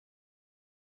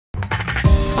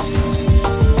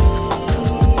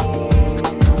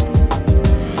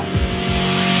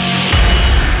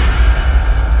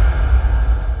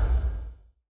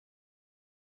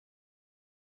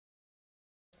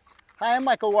Hi, I'm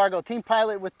Michael Wargo, team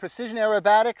pilot with Precision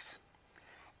Aerobatics,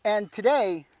 and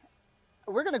today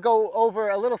we're going to go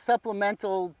over a little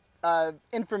supplemental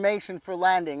information for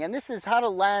landing, and this is how to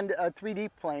land a 3D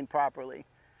plane properly.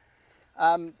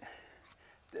 The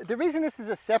reason this is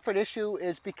a separate issue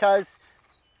is because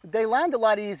they land a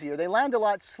lot easier, they land a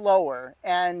lot slower,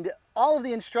 and all of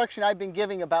the instruction I've been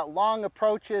giving about long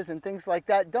approaches and things like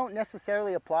that don't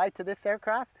necessarily apply to this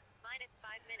aircraft. Minus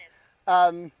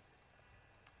 5 minutes.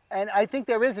 And I think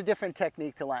there is a different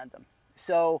technique to land them.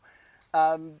 So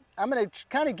I'm going to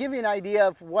kind of give you an idea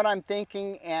of what I'm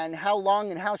thinking and how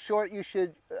long and how short you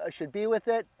should be with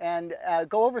it, and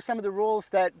go over some of the rules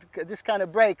that this kind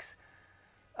of breaks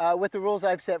with the rules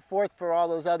I've set forth for all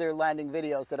those other landing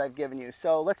videos that I've given you.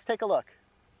 So let's take a look.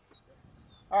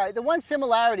 All right, the one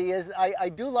similarity is I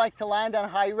do like to land on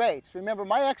high rates. Remember,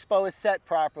 my Expo is set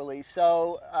properly,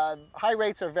 so high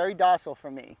rates are very docile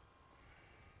for me.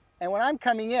 And when I'm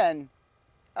coming in,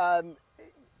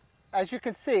 as you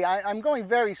can see, I'm going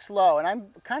very slow, and I'm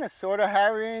kind of sort of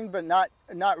harrying, but not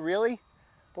really.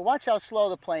 But watch how slow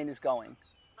the plane is going.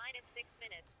 Minus 6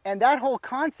 minutes. And that whole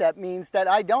concept means that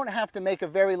I don't have to make a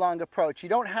very long approach. You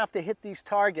don't have to hit these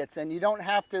targets, and you don't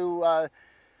have to,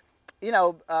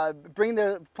 bring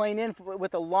the plane in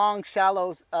with a long,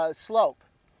 shallow slope.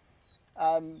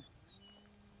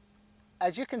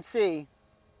 As you can see,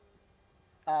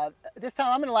 this time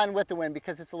I'm going to land with the wind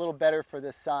because it's a little better for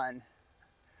the sun.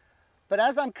 But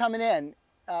as I'm coming in,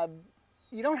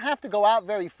 you don't have to go out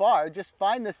very far. Just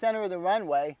find the center of the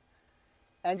runway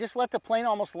and just let the plane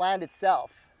almost land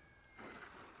itself.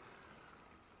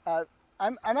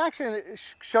 I'm actually going to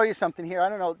show you something here. I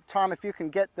don't know, Tom, if you can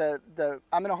get I'm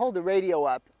going to hold the radio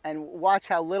up and watch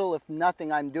how little, if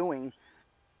nothing, I'm doing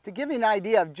to give you an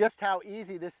idea of just how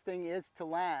easy this thing is to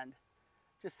land.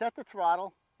 Just set the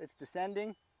throttle. It's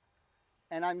descending,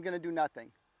 and I'm going to do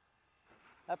nothing.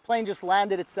 That plane just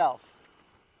landed itself.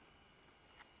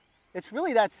 It's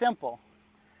really that simple.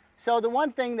 So the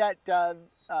one thing that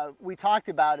we talked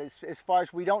about is, as far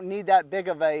as we don't need that big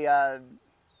of an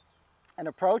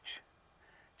approach,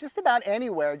 just about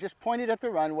anywhere, just point it at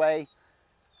the runway,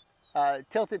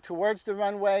 tilt it towards the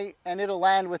runway, and it'll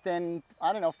land within,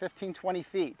 I don't know, 15, 20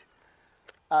 feet.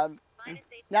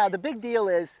 Now, the big deal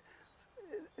is,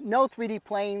 no 3D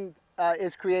plane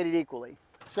is created equally.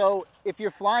 So if you're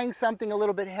flying something a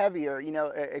little bit heavier, you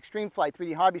know, Extreme Flight,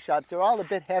 3D hobby shops, they're all a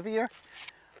bit heavier.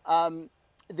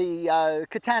 The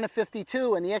Katana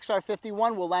 52 and the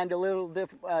XR51 will land a little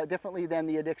differently than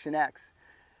the Addiction X.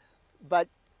 But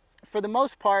for the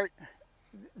most part,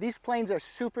 these planes are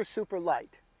super, super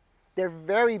light. They're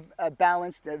very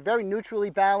balanced, very neutrally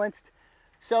balanced.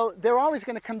 So they're always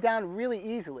going to come down really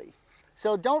easily.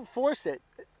 So don't force it.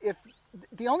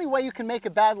 The only way you can make a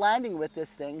bad landing with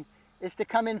this thing is to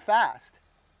come in fast.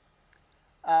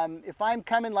 If I'm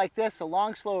coming like this, a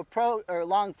long, slow approach, or a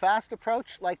long, fast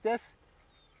approach like this,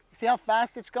 see how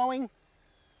fast it's going?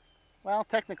 Well,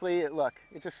 technically, look,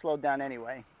 it just slowed down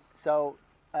anyway. So,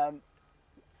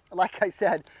 like I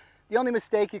said, the only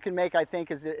mistake you can make, I think,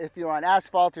 is if you're on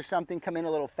asphalt or something, come in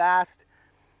a little fast.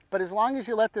 But as long as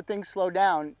you let the thing slow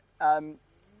down,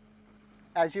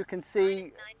 as you can see,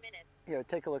 Minus 9 minutes. here,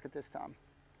 take a look at this, Tom.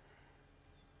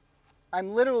 I'm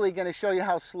literally going to show you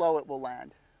how slow it will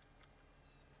land.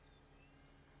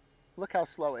 Look how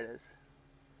slow it is.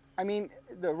 I mean,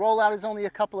 the rollout is only a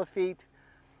couple of feet.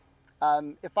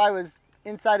 If I was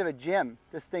inside of a gym,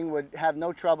 this thing would have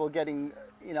no trouble getting,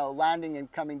 landing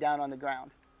and coming down on the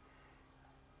ground.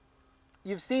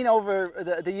 You've seen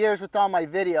over the years with all my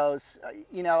videos,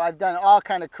 I've done all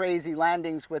kind of crazy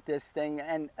landings with this thing,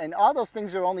 and all those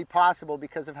things are only possible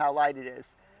because of how light it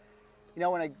is.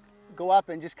 When I go up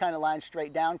and just kind of land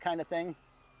straight down kind of thing,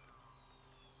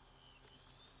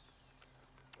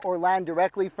 or land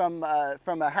directly from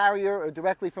a harrier or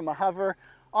directly from a hover,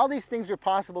 all these things are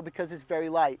possible because it's very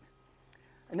light.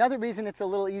 Another reason it's a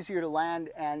little easier to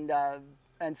land and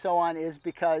so on is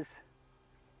because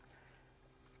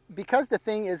the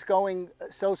thing is going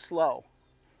so slow.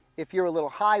 If you're a little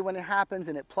high when it happens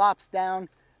and it plops down,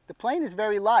 the plane is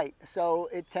very light, so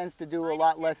it tends to do a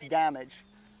lot less damage.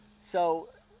 So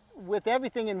with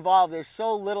everything involved, there's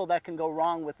so little that can go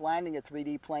wrong with landing a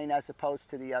 3D plane as opposed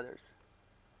to the others.